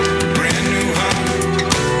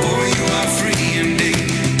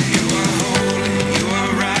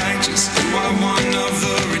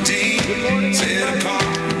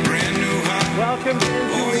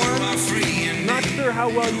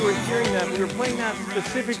playing that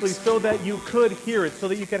specifically so that you could hear it, so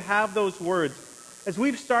that you could have those words. As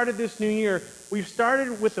we've started this new year, we've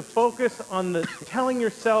started with the focus on the telling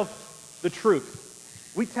yourself the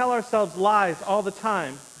truth. We tell ourselves lies all the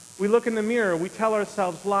time. We look in the mirror, we tell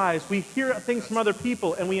ourselves lies. We hear things from other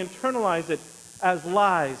people and we internalize it as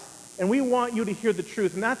lies. And we want you to hear the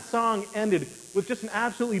truth. And that song ended with just an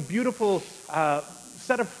absolutely beautiful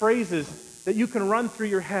set of phrases that you can run through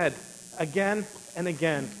your head again and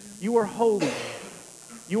again. You are holy.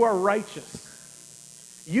 You are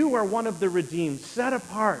righteous. You are one of the redeemed, set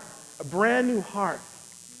apart, a brand new heart.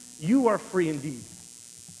 You are free indeed.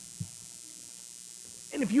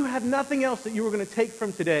 And if you had nothing else that you were going to take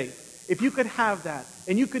from today, if you could have that,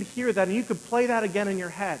 and you could hear that, and you could play that again in your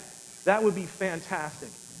head, that would be fantastic.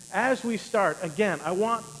 As we start, again, I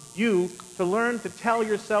want you to learn to tell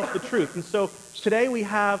yourself the truth. And so today we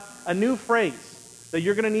have a new phrase that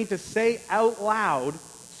you're going to need to say out loud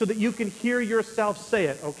so that you can hear yourself say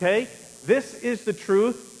it, okay? This is the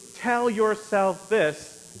truth. Tell yourself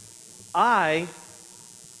this. I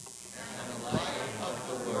am the light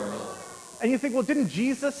of the world. And you think, well, didn't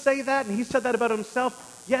Jesus say that? And he said that about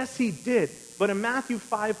himself? Yes, he did. But in Matthew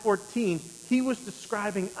 5:14, he was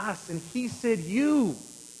describing us, and he said, you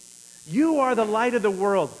are the light of the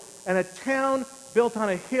world, and a town built on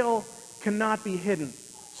a hill cannot be hidden.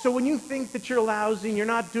 So when you think that you're lousy and you're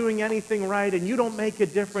not doing anything right and you don't make a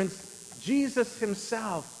difference, Jesus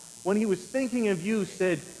himself, when he was thinking of you,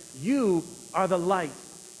 said, you are the light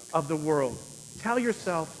of the world. Tell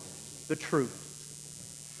yourself the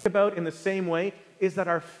truth. About in the same way is that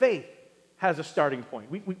our faith has a starting point.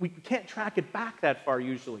 We can't track it back that far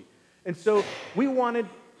usually. And so we wanted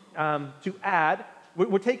to add,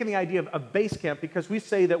 we're taking the idea of base camp because we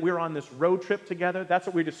say that we're on this road trip together. That's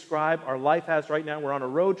what we describe our life as right now. We're on a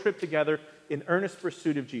road trip together in earnest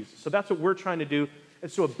pursuit of Jesus. So that's what we're trying to do. And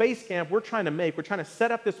so a base camp we're trying to set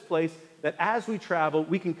up this place that as we travel,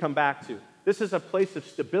 we can come back to. This is a place of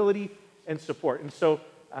stability and support. And so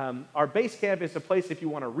our base camp is a place if you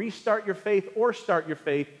want to restart your faith or start your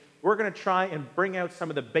faith, we're going to try and bring out some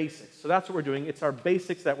of the basics. So that's what we're doing. It's our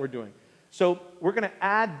basics that we're doing. So we're going to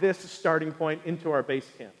add this starting point into our base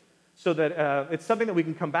camp so that it's something that we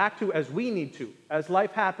can come back to as we need to. As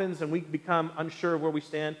life happens and we become unsure of where we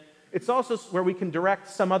stand, it's also where we can direct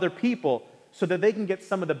some other people so that they can get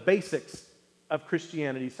some of the basics of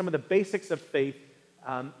Christianity, some of the basics of faith,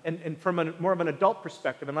 and from more of an adult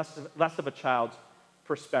perspective and less of a child's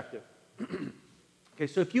perspective. Okay,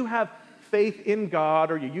 so if you have faith in God,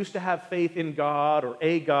 or you used to have faith in God or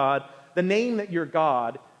a God, the name that your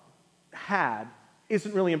God had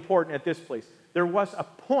isn't really important at this place. There was a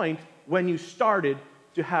point when you started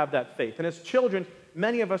to have that faith. And as children,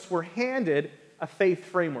 many of us were handed a faith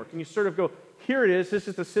framework. And you sort of go, here it is, this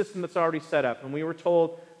is the system that's already set up. And we were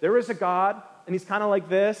told, there is a God, and he's kind of like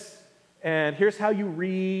this, and here's how you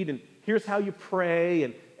read, and here's how you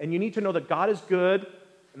pray, and you need to know that God is good,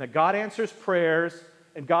 and that God answers prayers,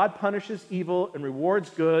 and God punishes evil and rewards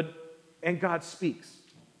good, and God speaks.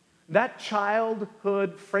 That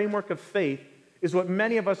childhood framework of faith is what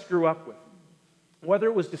many of us grew up with. Whether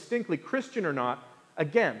it was distinctly Christian or not,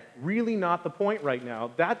 again, really not the point right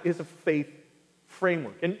now. That is a faith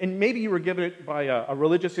framework. And maybe you were given it by a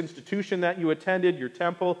religious institution that you attended, your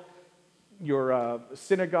temple, your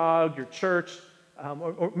synagogue, your church,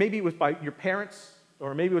 or maybe it was by your parents,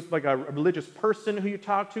 or maybe it was like a religious person who you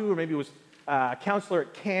talked to, or maybe it was a counselor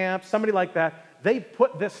at camp, somebody like that. They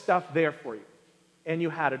put this stuff there for you, and you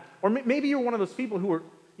had it. Or maybe you're one of those people who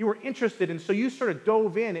you were interested in, so you sort of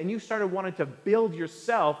dove in, and you started wanting to build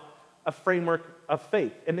yourself a framework of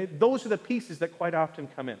faith. And those are the pieces that quite often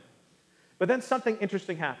come in. But then something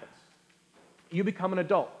interesting happens. You become an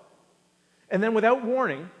adult. And then without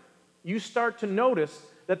warning, you start to notice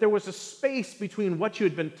that there was a space between what you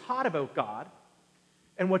had been taught about God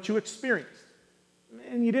and what you experienced.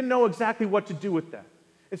 And you didn't know exactly what to do with that.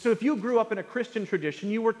 And so if you grew up in a Christian tradition,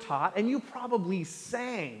 you were taught, and you probably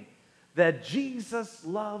sang that Jesus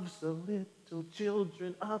loves the little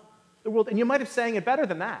children of the world. And you might have sang it better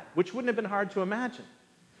than that, which wouldn't have been hard to imagine.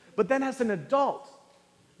 But then as an adult,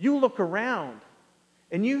 you look around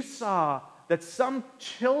and you saw that some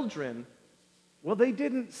children, well, they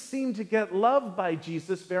didn't seem to get loved by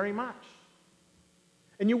Jesus very much.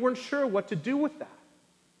 And you weren't sure what to do with that.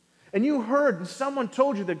 And you heard and someone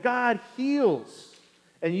told you that God heals.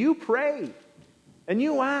 And you prayed. And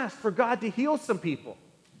you asked for God to heal some people.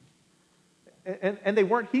 And they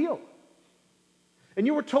weren't healed. And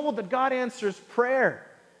you were told that God answers prayer.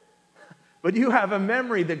 But you have a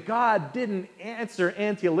memory that God didn't answer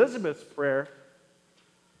Auntie Elizabeth's prayer.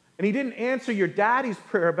 And he didn't answer your daddy's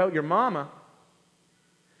prayer about your mama.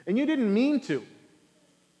 And you didn't mean to.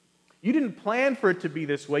 You didn't plan for it to be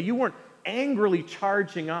this way. You weren't angrily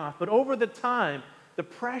charging off. But over the time, the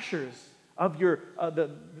pressures of the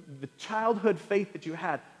childhood faith that you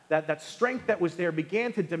had, that strength that was there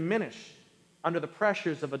began to diminish under the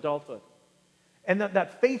pressures of adulthood. And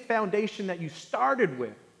that faith foundation that you started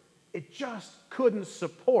with, it just couldn't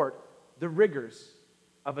support the rigors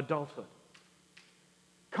of adulthood.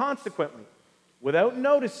 Consequently, without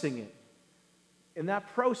noticing it, in that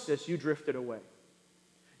process, you drifted away.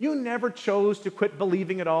 You never chose to quit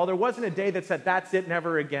believing at all. There wasn't a day that said, that's it,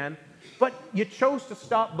 never again. But you chose to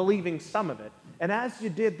stop believing some of it. And as you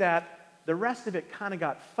did that, the rest of it kind of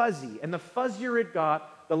got fuzzy. And the fuzzier it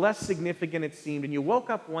got, the less significant it seemed. And you woke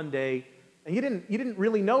up one day, and you didn't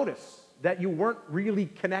really notice that you weren't really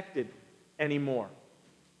connected anymore.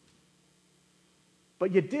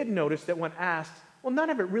 But you did notice that when asked, well, none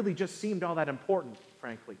of it really just seemed all that important,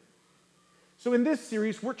 frankly. So in this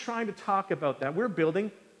series, we're trying to talk about that. We're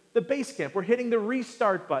building the base camp. We're hitting the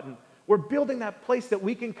restart button. We're building that place that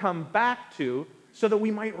we can come back to so that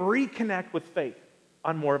we might reconnect with faith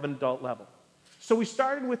on more of an adult level. So we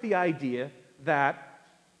started with the idea that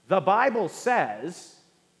the Bible says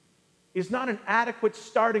is not an adequate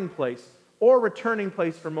starting place or returning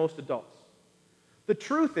place for most adults. The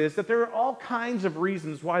truth is that there are all kinds of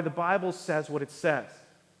reasons why the Bible says what it says.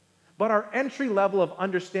 But our entry level of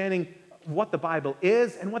understanding what the Bible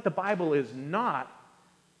is and what the Bible is not,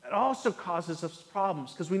 it also causes us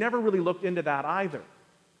problems because we never really looked into that either.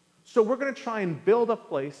 So we're going to try and build a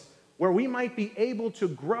place where we might be able to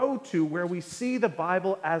grow to where we see the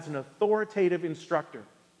Bible as an authoritative instructor.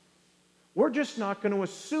 We're just not going to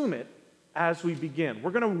assume it as we begin.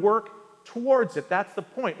 We're going to work towards it. That's the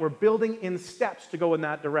point. We're building in steps to go in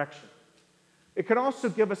that direction. It can also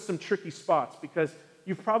give us some tricky spots because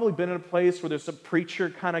you've probably been in a place where there's a preacher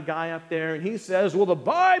kind of guy up there and he says, well, the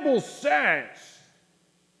Bible says.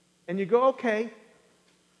 And you go, okay,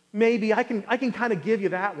 maybe I can kind of give you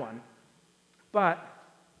that one. But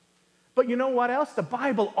you know what else? The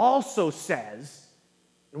Bible also says,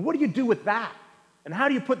 and what do you do with that? And how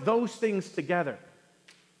do you put those things together?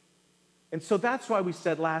 And so that's why we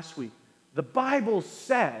said last week, the Bible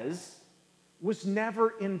says was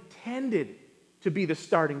never intended to be the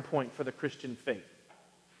starting point for the Christian faith.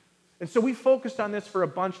 And so we focused on this for a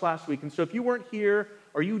bunch last week. And so if you weren't here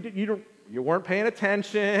or you weren't paying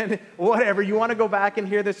attention, whatever, you want to go back and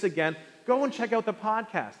hear this again, go and check out the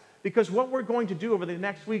podcast. Because what we're going to do over the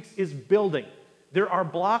next weeks is building. There are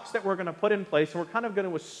blocks that we're going to put in place, and we're kind of going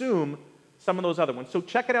to assume some of those other ones. So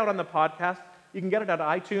check it out on the podcast. You can get it at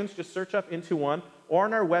iTunes. Just search up Into One. Or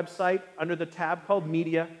on our website, under the tab called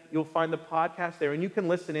Media, you'll find the podcast there, and you can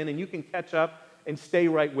listen in, and you can catch up and stay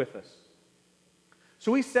right with us.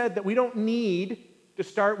 So we said that we don't need to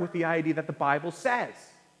start with the idea that the Bible says,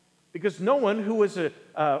 because no one who was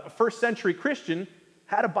a first century Christian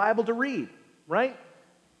had a Bible to read, right?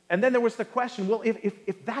 And then there was the question, well,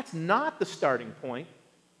 if that's not the starting point,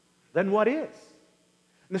 then what is?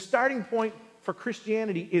 And the starting point for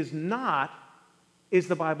Christianity is not, is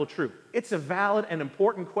the Bible true? It's a valid and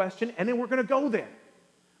important question, and then we're going to go there.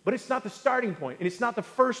 But it's not the starting point, and it's not the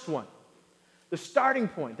first one. The starting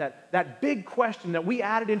point, that big question that we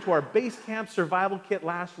added into our base camp survival kit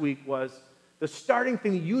last week was the starting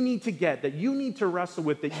thing that you need to get, that you need to wrestle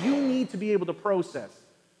with, that you need to be able to process.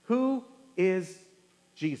 Who is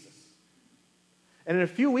Jesus? And in a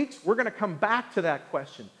few weeks, we're going to come back to that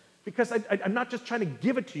question because I'm not just trying to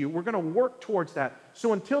give it to you. We're going to work towards that.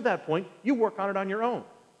 So until that point, you work on it on your own.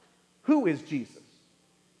 Who is Jesus?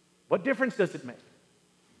 What difference does it make?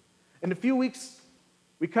 In a few weeks,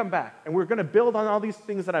 we come back, and we're going to build on all these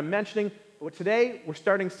things that I'm mentioning, but today, we're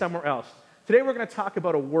starting somewhere else. Today, we're going to talk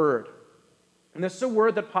about a word. And this is a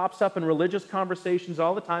word that pops up in religious conversations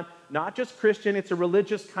all the time, not just Christian, it's a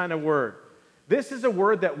religious kind of word. This is a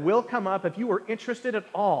word that will come up if you are interested at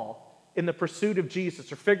all in the pursuit of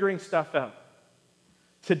Jesus or figuring stuff out.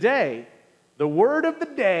 Today, the word of the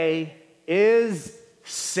day is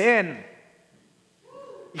sin.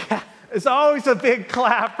 Yeah. It's always a big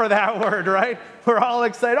clap for that word, right? We're all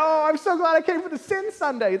excited. Oh, I'm so glad I came for the Sin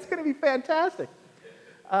Sunday. It's going to be fantastic.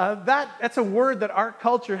 That's a word that our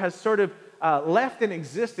culture has sort of left in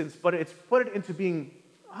existence, but it's put it into being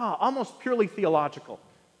almost purely theological.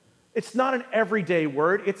 It's not an everyday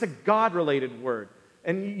word. It's a God-related word.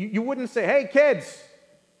 And you wouldn't say, hey, kids,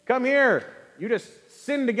 come here. You just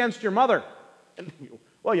sinned against your mother. And,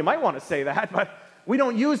 well, you might want to say that, but we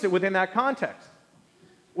don't use it within that context.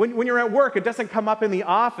 When you're at work, it doesn't come up in the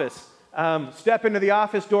office. Step into the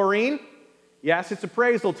office, Doreen. Yes, it's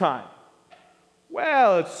appraisal time.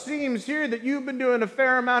 Well, it seems here that you've been doing a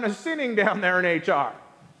fair amount of sinning down there in HR.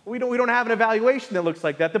 We don't have an evaluation that looks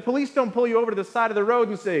like that. The police don't pull you over to the side of the road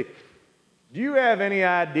and say, do you have any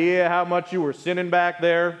idea how much you were sinning back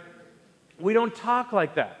there? We don't talk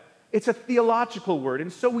like that. It's a theological word,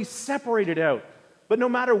 and so we separate it out. But no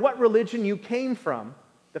matter what religion you came from,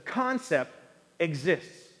 the concept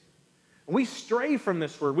exists. We stray from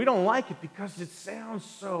this word. We don't like it because it sounds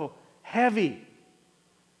so heavy.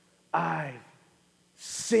 I've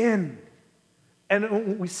sinned. And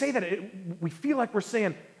when we say that, we feel like we're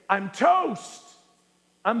saying, I'm toast.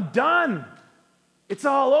 I'm done. It's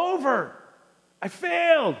all over. I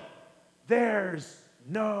failed. There's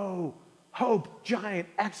no hope. Giant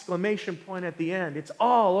exclamation point at the end. It's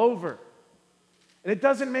all over. And it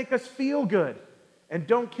doesn't make us feel good. And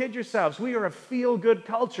don't kid yourselves. We are a feel-good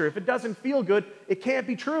culture. If it doesn't feel good, it can't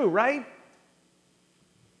be true, right?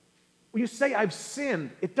 When you say, I've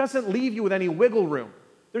sinned, it doesn't leave you with any wiggle room.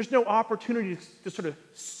 There's no opportunity to sort of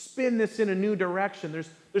spin this in a new direction.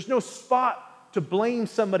 There's no spot to blame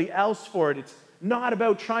somebody else for it. It's not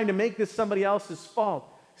about trying to make this somebody else's fault.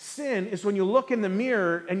 Sin is when you look in the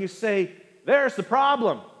mirror and you say, there's the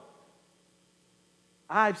problem.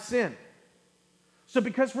 I've sinned. So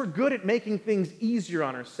because we're good at making things easier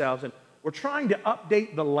on ourselves and we're trying to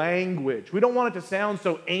update the language, we don't want it to sound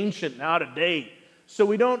so ancient and out of date. So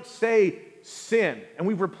we don't say sin, and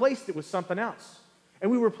we've replaced it with something else. And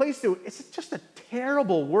we replaced it, it's just a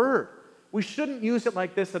terrible word. We shouldn't use it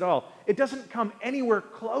like this at all. It doesn't come anywhere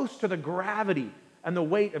close to the gravity and the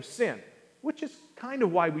weight of sin, which is kind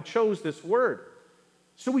of why we chose this word.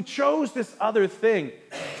 So we chose this other thing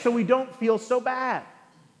so we don't feel so bad,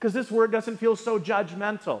 because this word doesn't feel so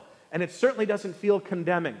judgmental, and it certainly doesn't feel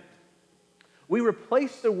condemning. We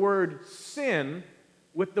replaced the word sin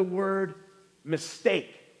with the word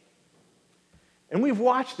mistake. And we've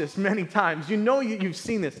watched this many times. You know you've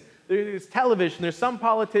seen this. There's television. There's some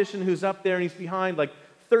politician who's up there and he's behind like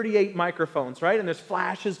 38 microphones, right? And there's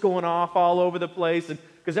flashes going off all over the place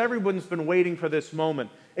because everyone's been waiting for this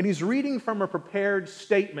moment. And he's reading from a prepared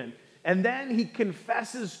statement. And then he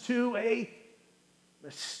confesses to a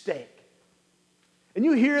mistake. And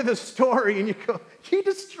you hear the story and you go, you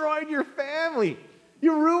destroyed your family.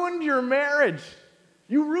 You ruined your marriage.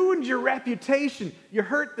 You ruined your reputation. You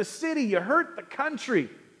hurt the city. You hurt the country.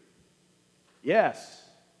 Yes,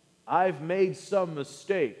 I've made some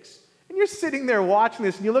mistakes. And you're sitting there watching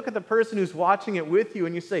this, and you look at the person who's watching it with you,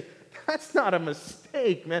 and you say, that's not a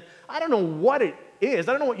mistake, man. I don't know what it is.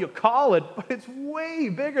 I don't know what you call it, but it's way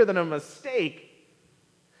bigger than a mistake.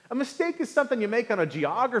 A mistake is something you make on a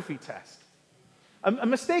geography test. A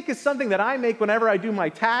mistake is something that I make whenever I do my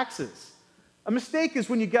taxes. A mistake is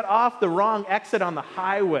when you get off the wrong exit on the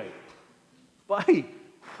highway. Buddy,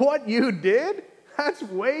 what you did, that's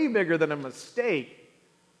way bigger than a mistake.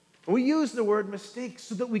 We use the word mistake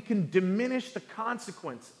so that we can diminish the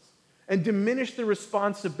consequences and diminish the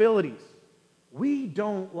responsibilities. We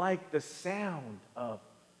don't like the sound of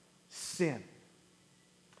sin.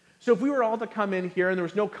 So if we were all to come in here and there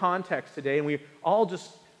was no context today and we all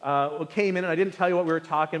just came in and I didn't tell you what we were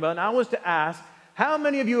talking about, and I was to ask, how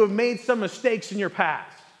many of you have made some mistakes in your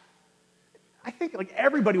past? I think like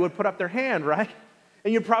everybody would put up their hand, right?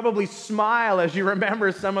 And you'd probably smile as you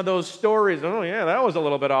remember some of those stories. Oh yeah, that was a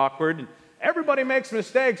little bit awkward. And everybody makes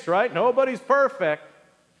mistakes, right? Nobody's perfect.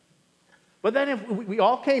 But then if we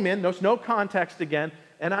all came in, there's no context again,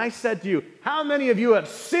 and I said to you, how many of you have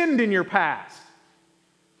sinned in your past?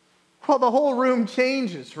 Well, the whole room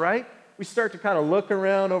changes, right? We start to kind of look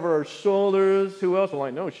around over our shoulders. Who else? Well,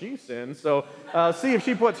 I know she sinned, so see if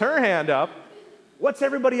she puts her hand up. What's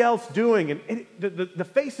everybody else doing? And the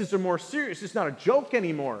faces are more serious. It's not a joke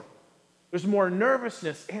anymore. There's more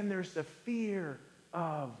nervousness, and there's the fear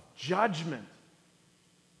of judgment.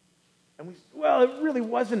 And well, it really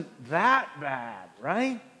wasn't that bad,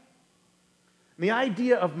 right? And the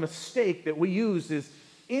idea of mistake that we use is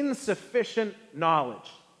insufficient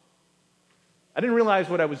knowledge. I didn't realize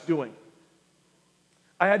what I was doing.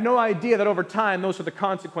 I had no idea that over time those are the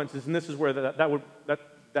consequences, and this is where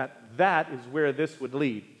that is where this would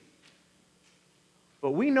lead.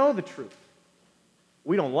 But we know the truth.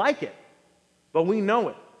 We don't like it, but we know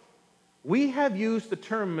it. We have used the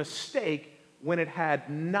term mistake when it had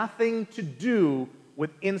nothing to do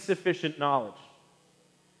with insufficient knowledge.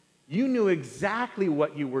 You knew exactly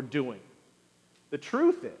what you were doing. The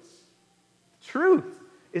truth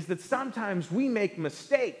is that sometimes we make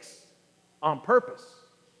mistakes on purpose.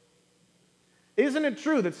 Isn't it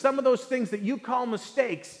true that some of those things that you call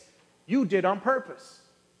mistakes, you did on purpose?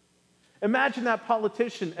 Imagine that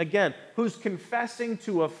politician, again, who's confessing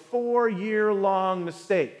to a 4-year-long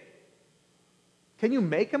mistake. Can you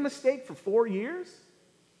make a mistake for 4 years?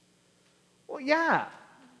 Well, yeah.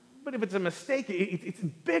 But if it's a mistake, it's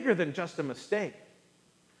bigger than just a mistake.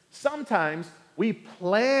 Sometimes we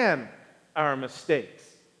plan our mistakes.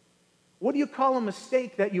 What do you call a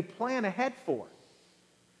mistake that you plan ahead for?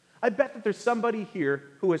 I bet that there's somebody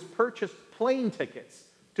here who has purchased plane tickets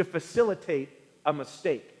to facilitate a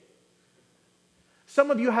mistake. Some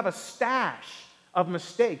of you have a stash of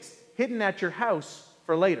mistakes hidden at your house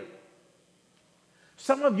for later.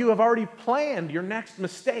 Some of you have already planned your next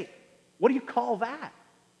mistake. What do you call that?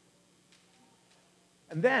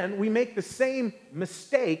 And then we make the same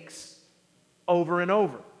mistakes over and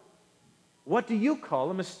over. What do you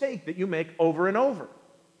call a mistake that you make over and over?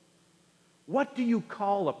 What do you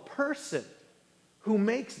call a person who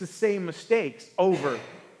makes the same mistakes over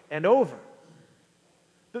and over?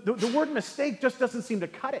 The word mistake just doesn't seem to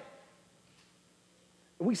cut it.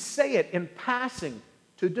 We say it in passing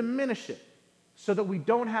to diminish it so that we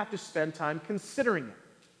don't have to spend time considering it.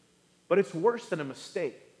 But it's worse than a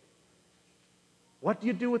mistake. What do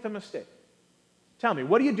you do with a mistake? Tell me,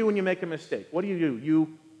 what do you do when you make a mistake? What do?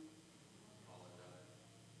 You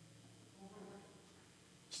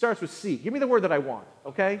starts with C. Give me the word that I want,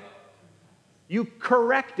 okay? You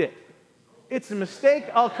correct it. It's a mistake,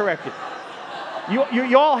 I'll correct it.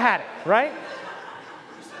 You all had it, right?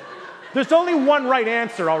 There's only one right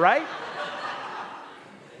answer, all right?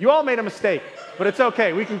 You all made a mistake, but it's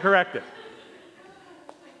okay, we can correct it.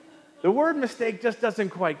 The word mistake just doesn't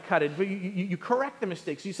quite cut it. But you correct the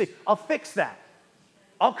mistake. So you say, I'll fix that.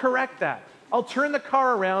 I'll correct that. I'll turn the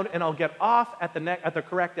car around and I'll get off at the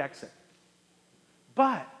correct exit.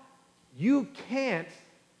 But you can't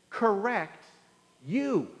correct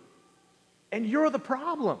you. And you're the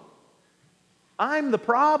problem. I'm the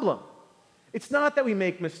problem. It's not that we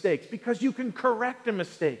make mistakes, because you can correct a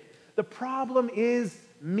mistake. The problem is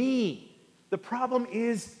me. The problem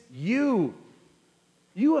is you.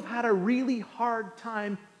 You have had a really hard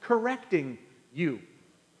time correcting you.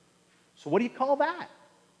 So what do you call that?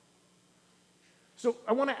 So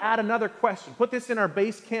I want to add another question. Put this in our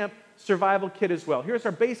base camp survival kit as well. Here's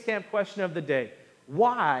our base camp question of the day.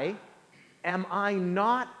 Why am I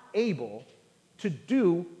not able to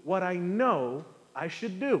do what I know I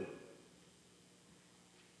should do?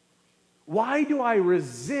 Why do I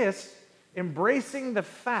resist embracing the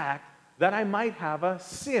fact that I might have a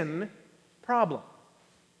sin problem?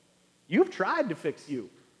 You've tried to fix you.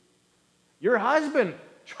 Your husband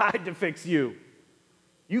tried to fix you.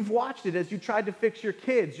 You've watched it as you tried to fix your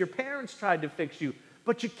kids. Your parents tried to fix you.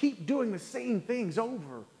 But you keep doing the same things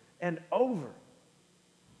over and over.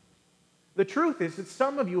 The truth is that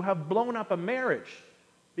some of you have blown up a marriage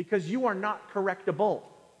because you are not correctable.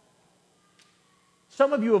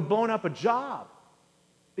 Some of you have blown up a job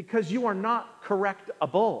because you are not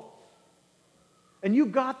correctable. And you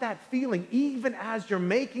got that feeling even as you're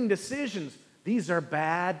making decisions. These are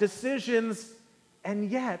bad decisions,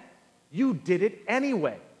 and yet you did it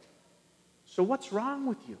anyway. So what's wrong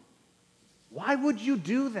with you? Why would you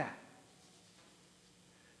do that?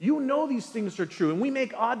 You know these things are true, and we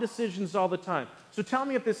make odd decisions all the time. So tell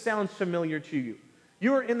me if this sounds familiar to you.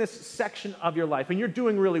 You're in this section of your life, and you're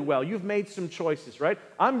doing really well. You've made some choices, right?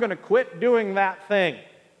 I'm going to quit doing that thing.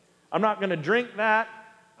 I'm not going to drink that.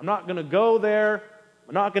 I'm not going to go there.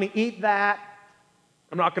 I'm not going to eat that.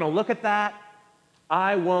 I'm not going to look at that.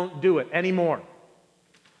 I won't do it anymore.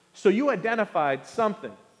 So you identified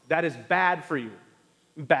something that is bad for you,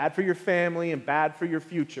 bad for your family, and bad for your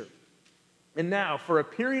future. And now, for a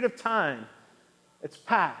period of time, it's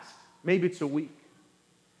passed. Maybe it's a week.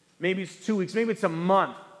 Maybe it's 2 weeks. Maybe it's a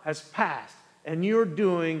month has passed, and you're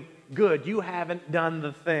doing good. You haven't done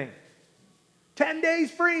the thing. 10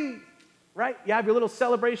 days free, right? You have your little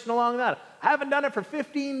celebration along that. I haven't done it for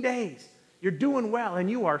 15 days. You're doing well, and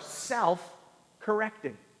you are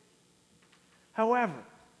self-correcting. However,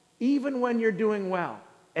 even when you're doing well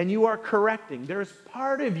and you are correcting, there's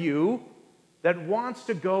part of you that wants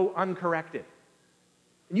to go uncorrected.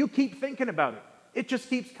 And you keep thinking about it. It just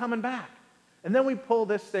keeps coming back. And then we pull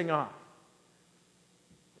this thing off.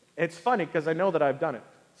 It's funny because I know that I've done it.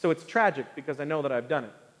 So it's tragic because I know that I've done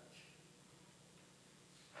it.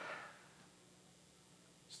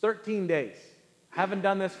 It's 13 days. Haven't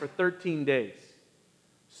done this for 13 days.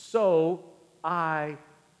 So I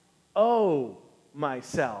owe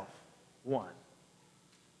myself one.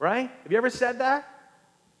 Right? Have you ever said that?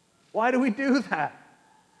 Why do we do that?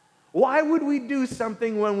 Why would we do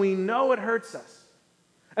something when we know it hurts us?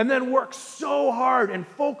 And then work so hard and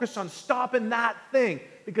focus on stopping that thing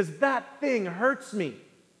because that thing hurts me.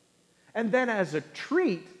 And then as a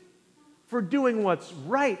treat for doing what's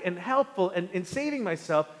right and helpful and saving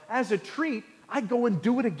myself, as a treat, I go and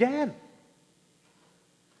do it again.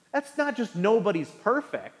 That's not just nobody's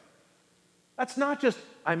perfect. That's not just,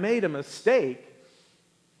 I made a mistake.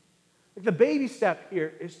 Like, the baby step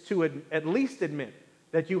here is to at least admit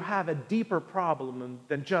that you have a deeper problem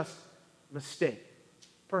than just mistake.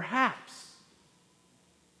 Perhaps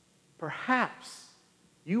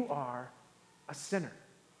you are a sinner.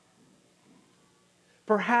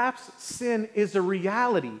 Perhaps sin is a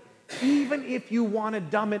reality, even if you want to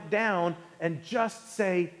dumb it down and just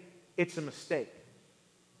say it's a mistake.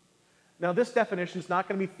 Now, this definition is not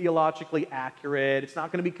going to be theologically accurate. It's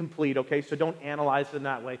not going to be complete, okay? So don't analyze it in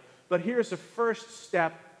that way. But here's a first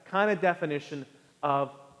step kind of definition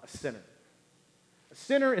of a sinner. A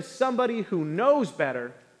sinner is somebody who knows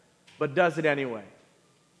better, but does it anyway.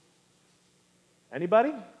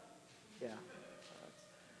 Anybody? Yeah.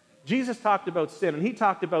 Jesus talked about sin, and he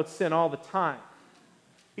talked about sin all the time.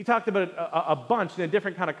 He talked about it a bunch in a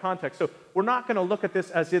different kind of context. So we're not going to look at this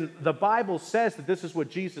as in the Bible says that this is what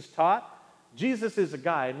Jesus taught. Jesus is a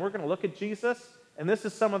guy, and we're going to look at Jesus, and this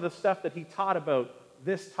is some of the stuff that he taught about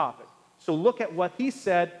this topic. So look at what he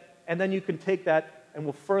said, and then you can take that, and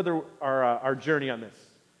we'll further our journey on this.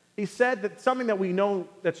 He said that something that we know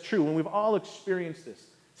that's true, and we've all experienced this.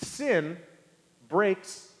 Sin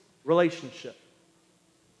breaks relationship.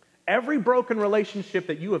 Every broken relationship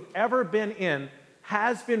that you have ever been in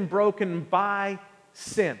has been broken by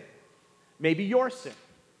sin. Maybe your sin.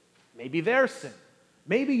 Maybe their sin.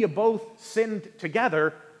 Maybe you both sinned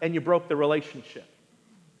together and you broke the relationship.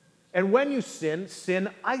 And when you sin, sin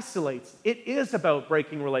isolates. It is about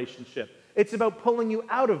breaking relationship. It's about pulling you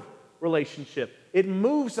out of relationship. It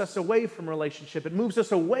moves us away from relationship. It moves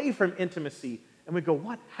us away from intimacy. And we go,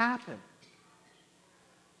 what happened?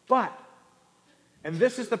 But, and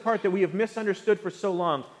this is the part that we have misunderstood for so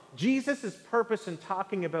long, Jesus' purpose in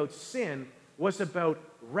talking about sin was about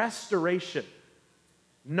restoration,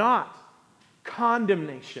 not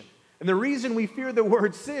condemnation. And the reason we fear the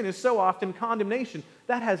word sin is so often condemnation.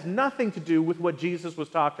 That has nothing to do with what Jesus was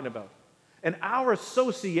talking about. And our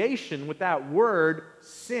association with that word,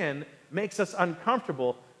 sin, makes us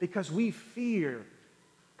uncomfortable because we fear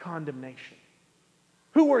condemnation.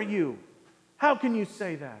 Who are you? How can you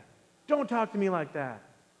say that? Don't talk to me like that.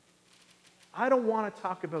 I don't want to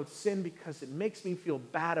talk about sin because it makes me feel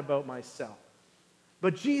bad about myself.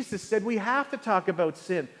 But Jesus said we have to talk about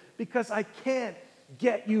sin because I can't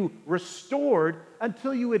get you restored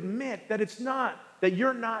until you admit that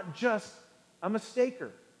you're not just a mistaker.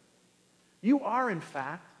 You are, in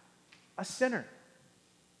fact, a sinner.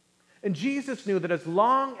 And Jesus knew that as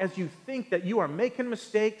long as you think that you are making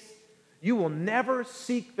mistakes, you will never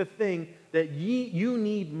seek the thing that you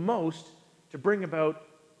need most to bring about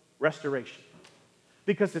restoration.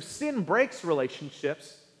 Because if sin breaks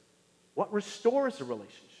relationships, what restores a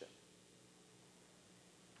relationship?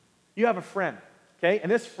 You have a friend, okay?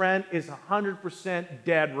 And this friend is 100%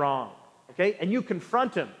 dead wrong, okay? And you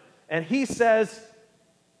confront him, and he says,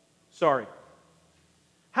 sorry.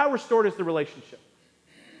 How restored is the relationship?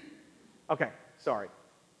 Okay, sorry.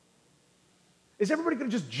 Is everybody going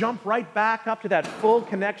to just jump right back up to that full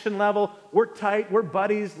connection level? We're tight, we're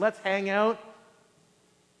buddies, let's hang out.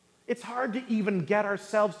 It's hard to even get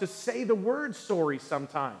ourselves to say the word sorry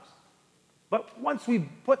sometimes. But once we've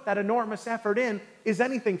put that enormous effort in, is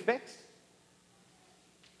anything fixed?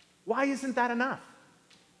 Why isn't that enough?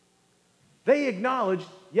 They acknowledged,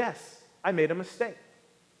 yes, I made a mistake.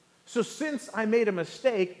 So since I made a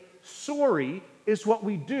mistake, sorry is what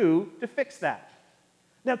we do to fix that.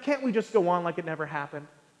 Now, can't we just go on like it never happened?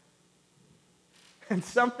 And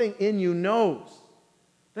something in you knows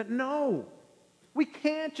that no, we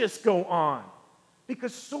can't just go on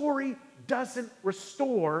because sorry doesn't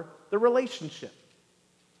restore the relationship.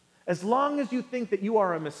 As long as you think that you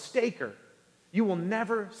are a mistaker, you will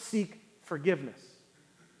never seek forgiveness.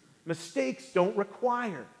 Mistakes don't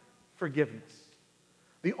require forgiveness.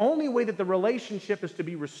 The only way that the relationship is to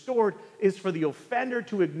be restored is for the offender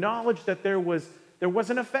to acknowledge that there was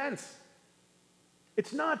an offense.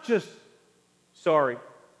 It's not just sorry.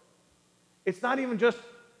 It's not even just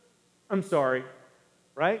I'm sorry,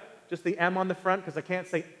 right? Just the M on the front because I can't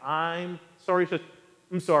say I'm sorry. It's just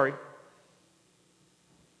I'm sorry.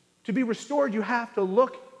 To be restored, you have to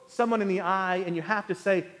look someone in the eye and you have to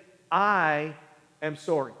say, I am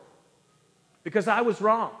sorry because I was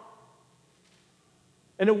wrong.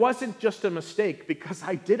 And it wasn't just a mistake because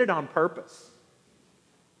I did it on purpose.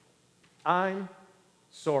 I'm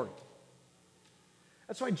sorry.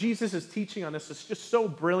 That's why Jesus' teaching on this is just so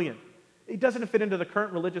brilliant. It doesn't fit into the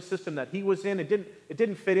current religious system that he was in. It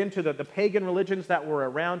didn't fit into the pagan religions that were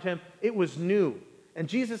around him. It was new. And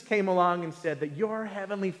Jesus came along and said that your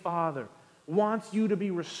heavenly Father wants you to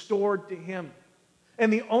be restored to him.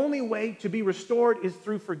 And the only way to be restored is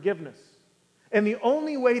through forgiveness. And the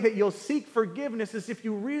only way that you'll seek forgiveness is if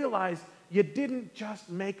you realize you didn't just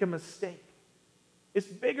make a mistake. It's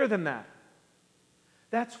bigger than that.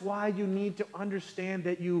 That's why you need to understand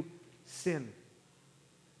that you sin.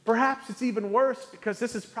 Perhaps it's even worse because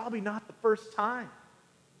this is probably not the first time.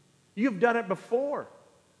 You've done it before.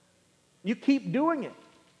 You keep doing it.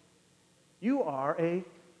 You are a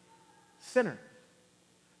sinner.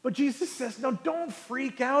 But Jesus says, no, don't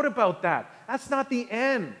freak out about that. That's not the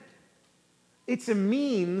end. It's a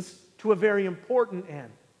means to a very important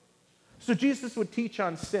end. So Jesus would teach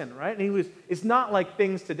on sin, right? And it's not like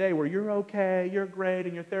things today where you're okay, you're great,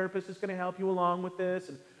 and your therapist is going to help you along with this,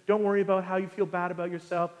 and don't worry about how you feel bad about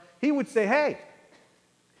yourself. He would say, hey,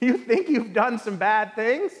 you think you've done some bad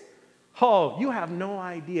things? Oh, you have no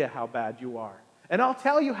idea how bad you are. And I'll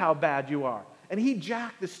tell you how bad you are. And he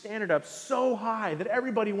jacked the standard up so high that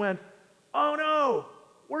everybody went, oh no,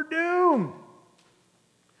 we're doomed.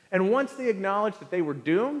 And once they acknowledged that they were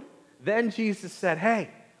doomed, then Jesus said, hey,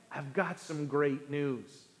 I've got some great news.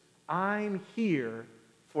 I'm here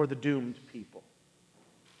for the doomed people.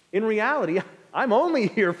 In reality, I'm only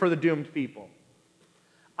here for the doomed people.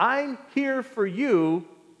 I'm here for you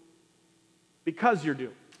because you're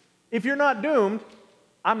doomed. If you're not doomed,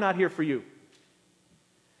 I'm not here for you.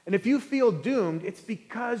 And if you feel doomed, it's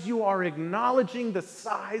because you are acknowledging the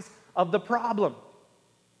size of the problem.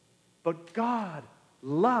 But God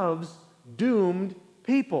loves doomed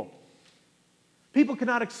people. People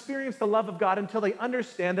cannot experience the love of God until they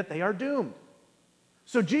understand that they are doomed.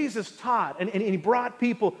 So Jesus taught, and he brought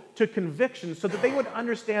people to conviction so that they would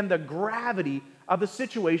understand the gravity of the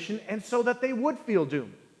situation and so that they would feel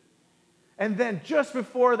doomed. And then just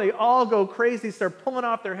before they all go crazy, start pulling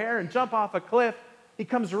off their hair and jump off a cliff, he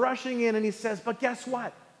comes rushing in and he says, but guess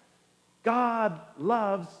what? God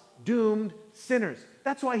loves doomed sinners.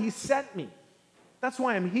 That's why he sent me. That's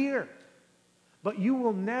why I'm here. But you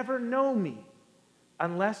will never know me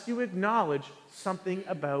unless you acknowledge something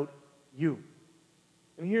about you.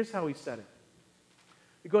 And here's how he said it.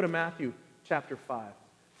 We go to Matthew chapter 5.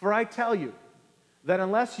 For I tell you that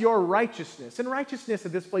unless your righteousness, and righteousness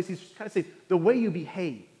in this place, he's kind of saying the way you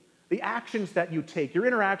behave, the actions that you take, your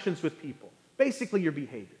interactions with people, basically your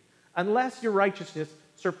behavior, unless your righteousness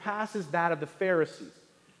surpasses that of the Pharisees.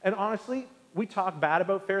 And honestly, we talk bad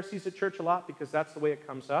about Pharisees at church a lot because that's the way it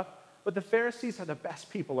comes up. But the Pharisees are the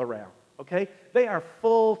best people around, okay? They are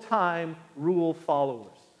full-time rule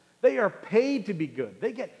followers. They are paid to be good.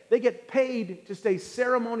 They get paid to stay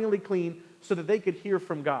ceremonially clean so that they could hear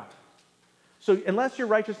from God. So unless your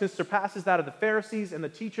righteousness surpasses that of the Pharisees and the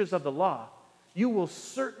teachers of the law, you will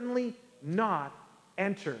certainly not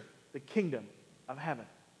enter the kingdom of heaven.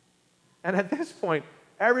 And at this point,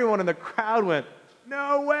 everyone in the crowd went,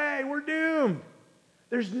 no way, we're doomed.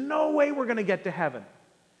 There's no way we're going to get to heaven.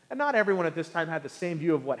 And not everyone at this time had the same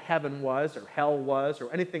view of what heaven was or hell was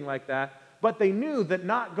or anything like that, but they knew that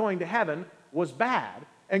not going to heaven was bad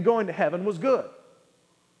and going to heaven was good.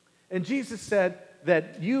 And Jesus said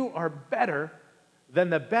that you are better than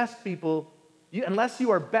the best people, unless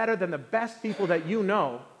you are better than the best people that you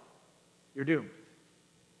know, you're doomed.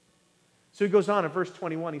 So he goes on in verse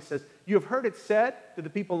 21, he says, you have heard it said to the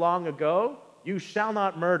people long ago, you shall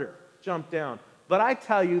not murder. Jump down. But I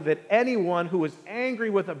tell you that anyone who is angry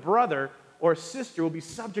with a brother or sister will be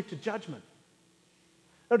subject to judgment.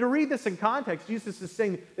 Now, to read this in context, Jesus is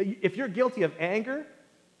saying that if you're guilty of anger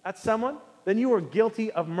at someone, then you are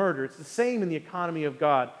guilty of murder. It's the same in the economy of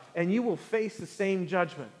God, and you will face the same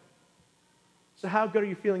judgment. So how good are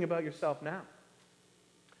you feeling about yourself now?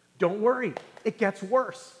 Don't worry, it gets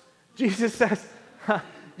worse. Jesus says,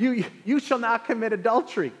 you shall not commit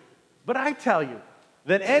adultery. But I tell you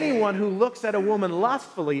that anyone who looks at a woman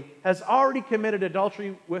lustfully has already committed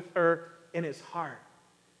adultery with her in his heart.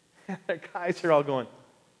 The guys are all going,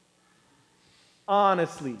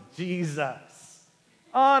 honestly, Jesus.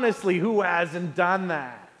 Honestly, who hasn't done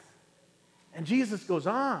that? And Jesus goes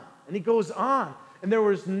on, and he goes on. And there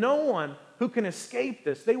was no one who can escape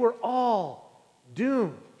this. They were all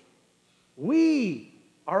doomed. We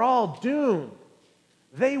are all doomed.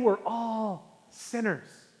 They were all sinners.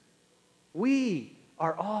 We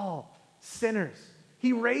are all sinners.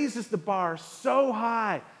 He raises the bar so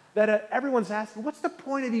high that everyone's asking, what's the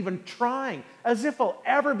point of even trying? As if I'll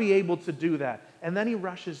ever be able to do that. And then he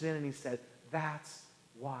rushes in and he said, that's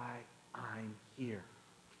why I'm here.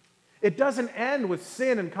 It doesn't end with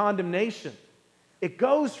sin and condemnation. It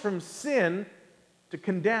goes from sin to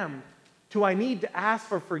condemned to I need to ask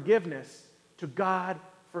for forgiveness to God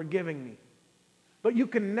forgiving me. But you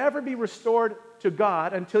can never be restored to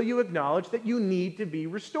God until you acknowledge that you need to be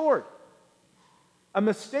restored. A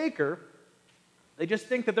mistaker They just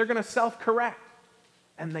think that they're going to self-correct,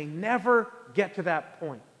 and they never get to that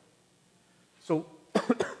point. So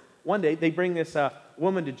one day, they bring this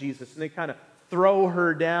woman to Jesus, and they kind of throw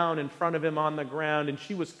her down in front of him on the ground, and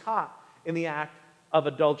she was caught in the act of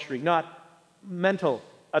adultery, not mental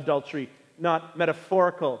adultery, not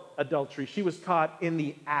metaphorical adultery. She was caught in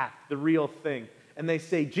the act, the real thing. And they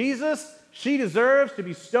say, Jesus, she deserves to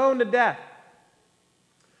be stoned to death.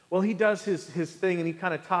 Well, he does his thing, and he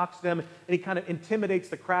kind of talks to them, and he kind of intimidates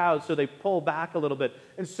the crowd, so they pull back a little bit.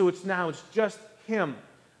 And so it's just him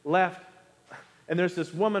left, and there's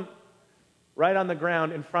this woman right on the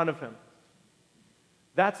ground in front of him.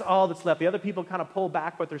 That's all that's left. The other people kind of pull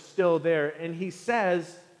back, but they're still there. And he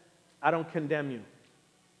says, I don't condemn you.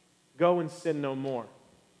 Go and sin no more.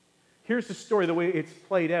 Here's the story, the way it's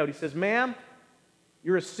played out. He says, ma'am,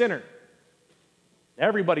 you're a sinner.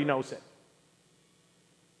 Everybody knows it.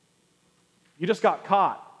 You just got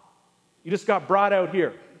caught. You just got brought out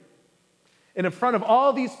here. And in front of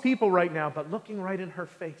all these people right now, but looking right in her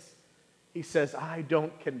face, he says, I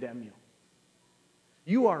don't condemn you.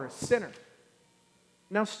 You are a sinner.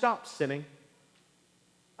 Now stop sinning.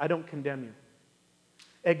 I don't condemn you.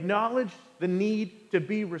 Acknowledge the need to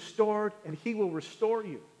be restored, and he will restore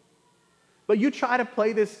you. But you try to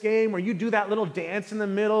play this game, or you do that little dance in the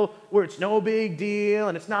middle where it's no big deal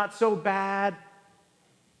and it's not so bad,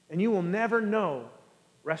 and you will never know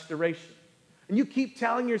restoration. And you keep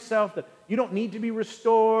telling yourself that you don't need to be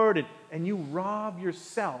restored, and you rob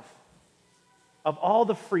yourself of all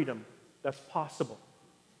the freedom that's possible.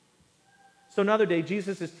 So another day,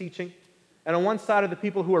 Jesus is teaching, and on one side are the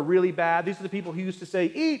people who are really bad. These are the people who used to say,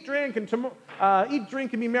 eat, drink, and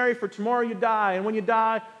be merry, for tomorrow you die. And when you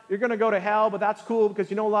die, you're going to go to hell, but that's cool because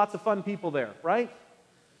you know lots of fun people there, right?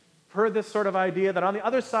 I've heard this sort of idea that on the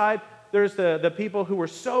other side, there's the people who were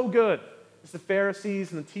so good. It's the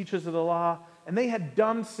Pharisees and the teachers of the law, and they had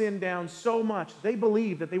dumbed sin down so much, they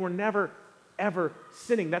believed that they were never, ever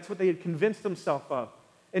sinning. That's what they had convinced themselves of.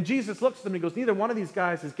 And Jesus looks at them and he goes, neither one of these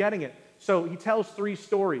guys is getting it. So he tells 3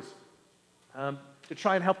 stories to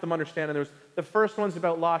try and help them understand. And the first one's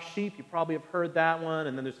about lost sheep. You probably have heard that one.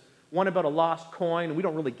 And then there's one about a lost coin. And we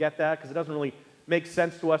don't really get that because it doesn't really make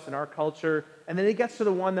sense to us in our culture. And then he gets to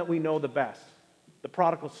the one that we know the best, the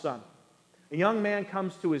prodigal son. A young man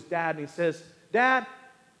comes to his dad and he says, Dad,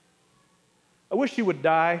 I wish you would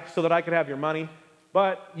die so that I could have your money,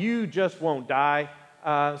 but you just won't die.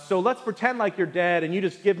 So let's pretend like you're dead and you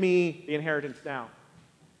just give me the inheritance now.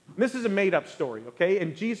 This is a made-up story, okay?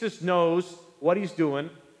 And Jesus knows what he's doing,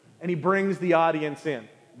 and he brings the audience in.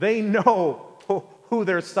 They know who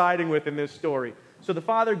they're siding with in this story. So the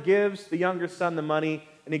father gives the younger son the money,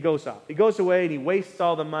 and he goes off. He goes away, and he wastes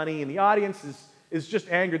all the money, and the audience is just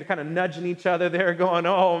angry. They're kind of nudging each other there, going,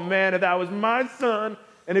 oh, man, if that was my son,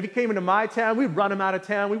 and if he came into my town, we'd run him out of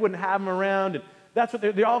town. We wouldn't have him around. And that's what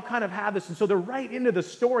they all kind of have this. And so they're right into the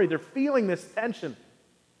story. They're feeling this tension.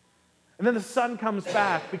 And then the son comes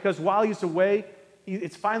back because while he's away,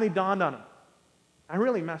 it's finally dawned on him. I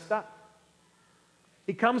really messed up.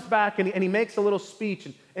 He comes back and he makes a little speech,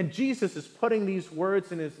 and Jesus is putting these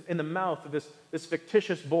words in the mouth of this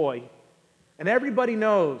fictitious boy. And everybody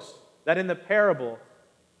knows that in the parable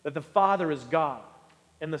that the Father is God.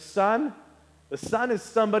 And the Son is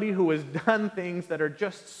somebody who has done things that are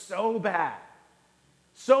just so bad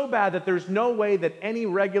that there's no way that any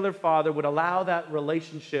regular father would allow that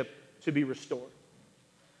relationship to be restored.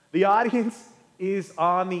 The audience is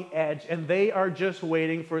on the edge, and they are just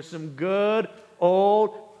waiting for some good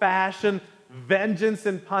old-fashioned vengeance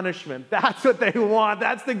and punishment. That's what they want.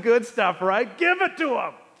 That's the good stuff, right? Give it to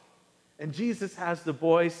them. And Jesus has the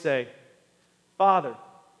boy say, Father,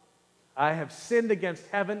 I have sinned against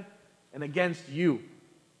heaven and against you,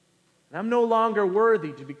 and I'm no longer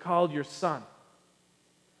worthy to be called your son.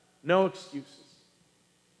 No excuses,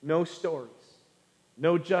 no stories,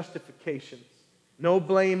 no justifications, no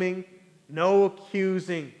blaming, no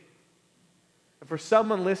accusing. And for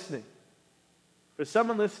someone listening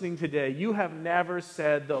today, you have never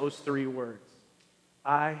said those 3 words.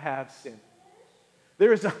 I have sinned.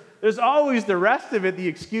 There's always the rest of it, the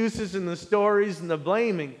excuses and the stories and the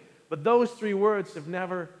blaming, but those 3 words have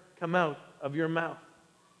never come out of your mouth.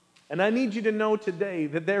 And I need you to know today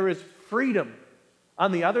that there is freedom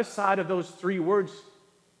on the other side of those 3 words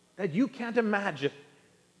that you can't imagine.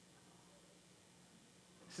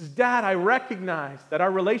 He says, Dad, I recognize that our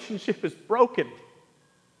relationship is broken.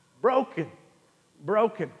 Broken.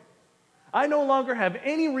 I no longer have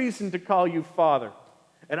any reason to call you Father.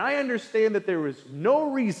 And I understand that there is no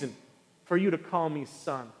reason for you to call me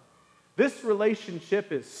son. This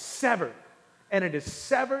relationship is severed. And it is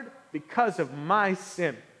severed because of my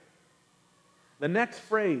sin. The next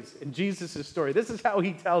phrase in Jesus' story, this is how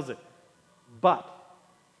he tells it. But.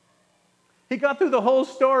 He got through the whole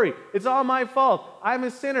story. It's all my fault. I'm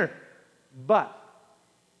a sinner. But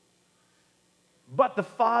the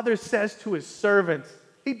Father says to his servants,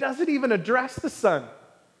 he doesn't even address the Son.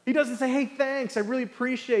 He doesn't say, hey, thanks, I really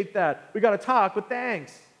appreciate that. We got to talk, but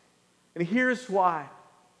thanks. And here's why.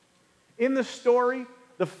 In the story,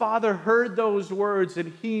 the Father heard those words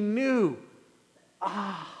and he knew,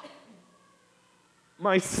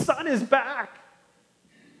 my Son is back.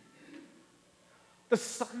 The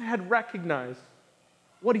Son had recognized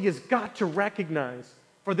what he has got to recognize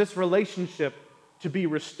for this relationship to be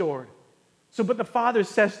restored. But the Father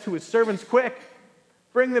says to his servants, quick,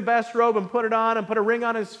 bring the best robe and put it on and put a ring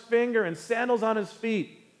on his finger and sandals on his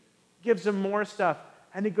feet. Gives him more stuff.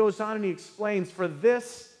 And he goes on and he explains, for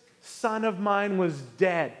this son of mine was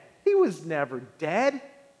dead. He was never dead.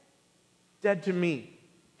 Dead to me.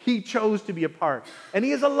 He chose to be a part. And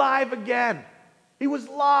he is alive again. He was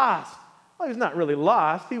lost. Well, he's not really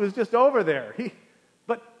lost. He was just over there.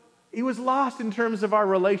 But he was lost in terms of our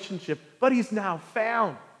relationship. But he's now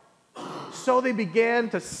found. So they began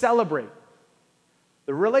to celebrate.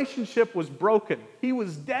 The relationship was broken. He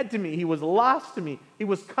was dead to me. He was lost to me. He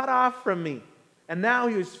was cut off from me. And now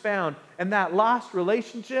he was found. And that lost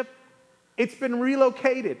relationship, it's been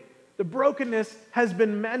relocated. The brokenness has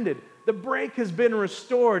been mended. The break has been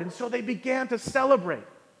restored. And so they began to celebrate.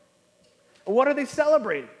 And what are they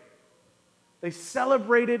celebrating? They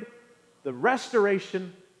celebrated the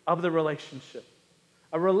restoration of the relationship.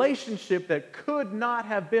 A relationship that could not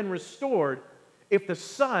have been restored if the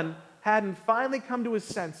Son hadn't finally come to his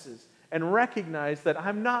senses and recognized that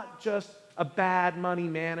I'm not just a bad money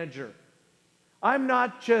manager. I'm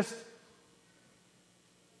not just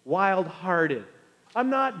wild-hearted. I'm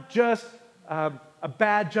not just a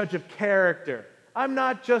bad judge of character. I'm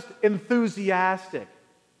not just enthusiastic.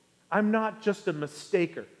 I'm not just a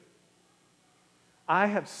mistaker. I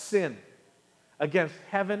have sinned against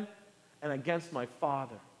heaven and against my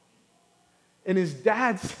Father. And his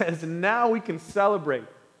dad says, now we can celebrate.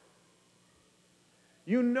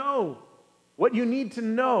 You know what you need to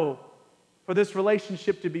know for this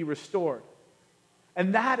relationship to be restored.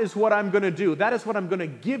 And that is what I'm going to do. That is what I'm going to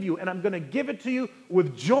give you. And I'm going to give it to you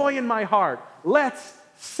with joy in my heart. Let's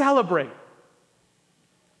celebrate.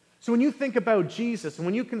 So when you think about Jesus and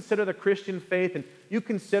when you consider the Christian faith and you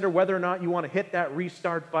consider whether or not you want to hit that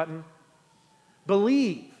restart button,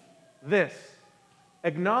 believe this.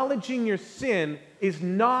 Acknowledging your sin is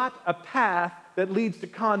not a path that leads to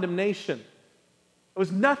condemnation. It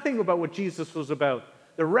was nothing about what Jesus was about.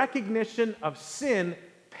 The recognition of sin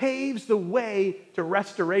paves the way to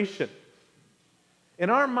restoration. In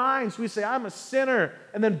our minds, we say, I'm a sinner,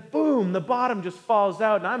 and then boom, the bottom just falls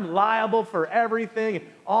out, and I'm liable for everything, and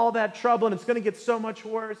all that trouble, and it's going to get so much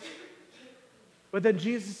worse. But then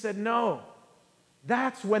Jesus said, no,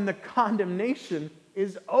 that's when the condemnation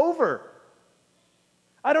is over.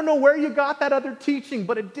 I don't know where you got that other teaching,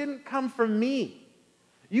 but it didn't come from me.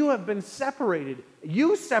 You have been separated.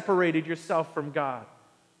 You separated yourself from God,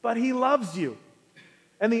 but he loves you.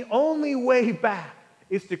 And the only way back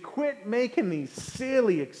is to quit making these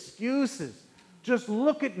silly excuses. Just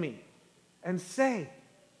look at me and say,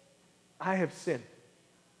 I have sinned.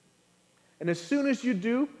 And as soon as you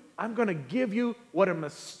do, I'm going to give you what a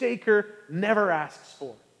mistaker never asks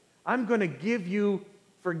for. I'm going to give you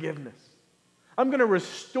forgiveness. I'm going to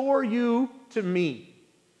restore you to me.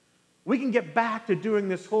 We can get back to doing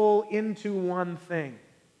this whole into one thing.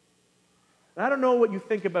 And I don't know what you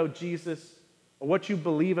think about Jesus or what you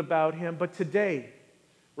believe about him, but today,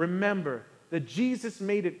 remember that Jesus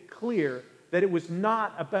made it clear that it was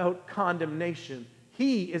not about condemnation.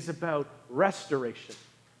 He is about restoration.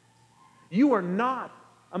 You are not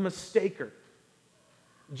a mistaker.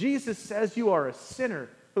 Jesus says you are a sinner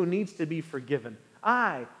who needs to be forgiven.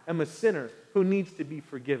 I am a sinner who needs to be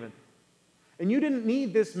forgiven. And you didn't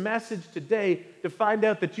need this message today to find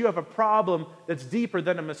out that you have a problem that's deeper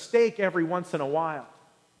than a mistake every once in a while.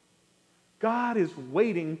 God is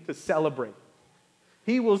waiting to celebrate.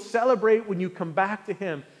 He will celebrate when you come back to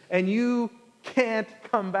him, and you can't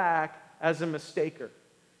come back as a mistaker.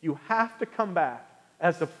 You have to come back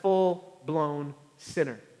as a full-blown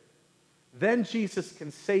sinner. Then Jesus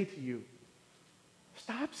can say to you,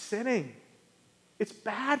 stop sinning. It's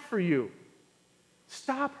bad for you.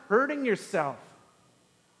 Stop hurting yourself.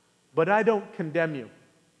 But I don't condemn you.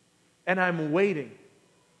 And I'm waiting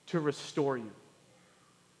to restore you.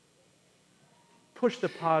 Push the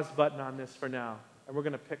pause button on this for now, and we're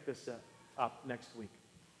going to pick this up next week.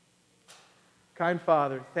 Kind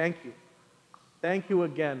Father, thank you. Thank you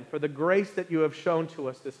again for the grace that you have shown to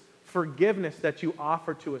us, this forgiveness that you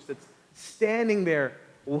offer to us, that's standing there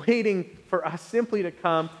waiting for us simply to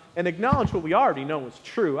come and acknowledge what we already know is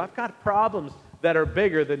true. I've got problems that are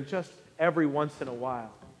bigger than just every once in a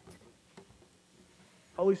while.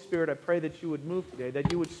 Holy Spirit, I pray that you would move today,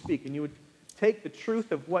 that you would speak, and you would take the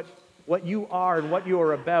truth of what you are and what you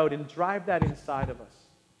are about and drive that inside of us.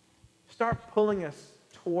 Start pulling us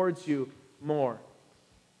towards you more.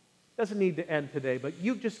 It doesn't need to end today, but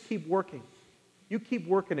you just keep working. You keep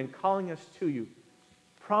working and calling us to you,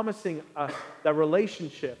 promising us that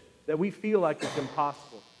relationship that we feel like is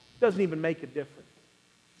impossible. It doesn't even make a difference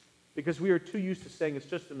because we are too used to saying it's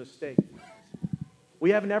just a mistake. We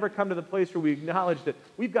haven't ever come to the place where we acknowledge that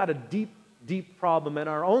we've got a deep, deep problem and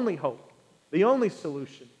our only hope, the only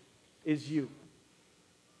solution, is you.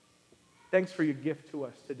 Thanks for your gift to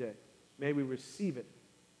us today. May we receive it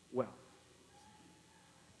well.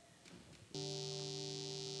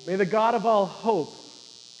 May the God of all hope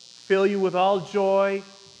fill you with all joy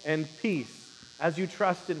and peace as you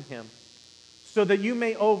trust in him, so that you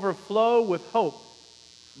may overflow with hope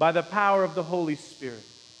by the power of the Holy Spirit.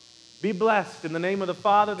 Be blessed in the name of the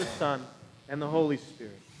Father, the Son, and the Holy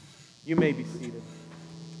Spirit. You may be seated.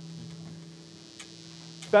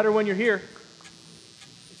 It's better when you're here.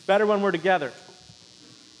 It's better when we're together.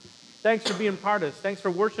 Thanks for being part of this. Thanks for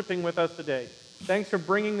worshiping with us today. Thanks for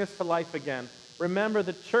bringing this to life again. Remember,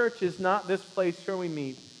 the church is not this place where we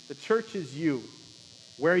meet. The church is you,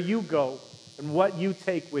 where you go, and what you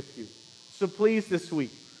take with you. So please, this week,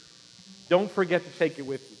 don't forget to take it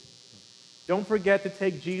with you. Don't forget to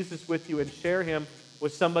take Jesus with you and share him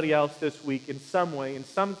with somebody else this week in some way, in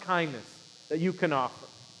some kindness that you can offer.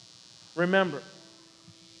 Remember,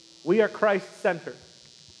 we are Christ-centered.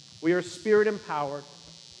 We are Spirit-empowered,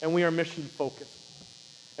 and we are mission-focused.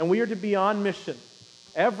 And we are to be on mission,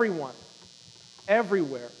 everyone,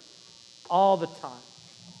 everywhere, all the time.